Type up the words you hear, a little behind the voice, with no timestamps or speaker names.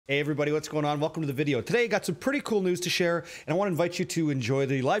Hey everybody, what's going on? Welcome to the video. Today I got some pretty cool news to share, and I want to invite you to enjoy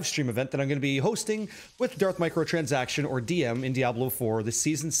the live stream event that I'm going to be hosting with Darth Microtransaction, or DM, in Diablo 4, the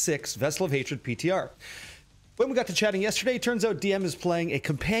Season 6 Vessel of Hatred PTR. When we got to chatting yesterday, it turns out DM is playing a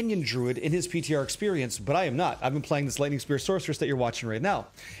companion druid in his PTR experience, but I am not. I've been playing this Lightning Spear Sorceress that you're watching right now.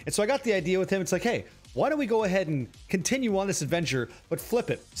 And so I got the idea with him. It's like, hey, why don't we go ahead and continue on this adventure, but flip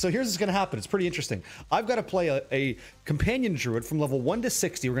it? So here's what's going to happen. It's pretty interesting. I've got to play a companion druid from level 1 to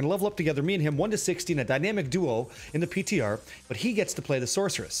 60. We're going to level up together, me and him, 1 to 60 in a dynamic duo in the PTR, but he gets to play the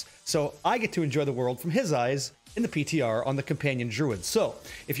sorceress. So I get to enjoy the world from his eyes in the PTR on the companion druid. So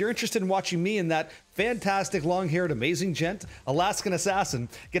if you're interested in watching me and that fantastic long-haired amazing gent, Alaskan assassin,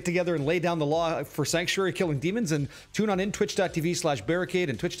 get together and lay down the law for sanctuary killing demons, and tune on in twitch.tv/barricade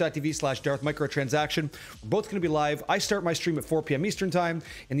and twitch.tv/Darth Microtransaction. We're both going to be live. I start my stream at 4 p.m. Eastern time,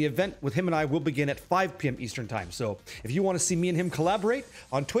 and the event with him and I will begin at 5 p.m. Eastern time. So if you want to see me and him collaborate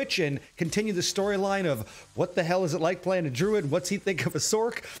on Twitch and continue the storyline of what the hell is it like playing a druid, what's he think of a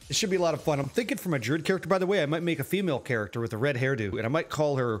sorc, it should be a lot of fun. I'm thinking from a druid character, by the way, I might make a female character with a red hairdo, and I might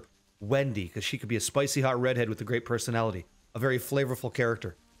call her Wendy, because she could be a spicy hot redhead with a great personality, a very flavorful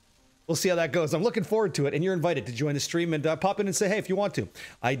character. We'll see how that goes. I'm looking forward to it, and you're invited to join the stream and pop in and say hey if you want to.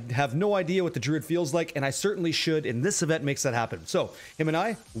 I have no idea what the druid feels like, and I certainly should, and this event makes that happen. So him and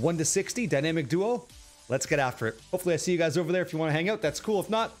I, 1 to 60 dynamic duo, let's get after it. Hopefully I see you guys over there. If you want to hang out, that's cool. If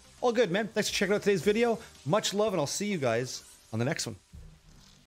not, all good, man. Thanks for checking out today's video. Much love, and I'll see you guys on the next one.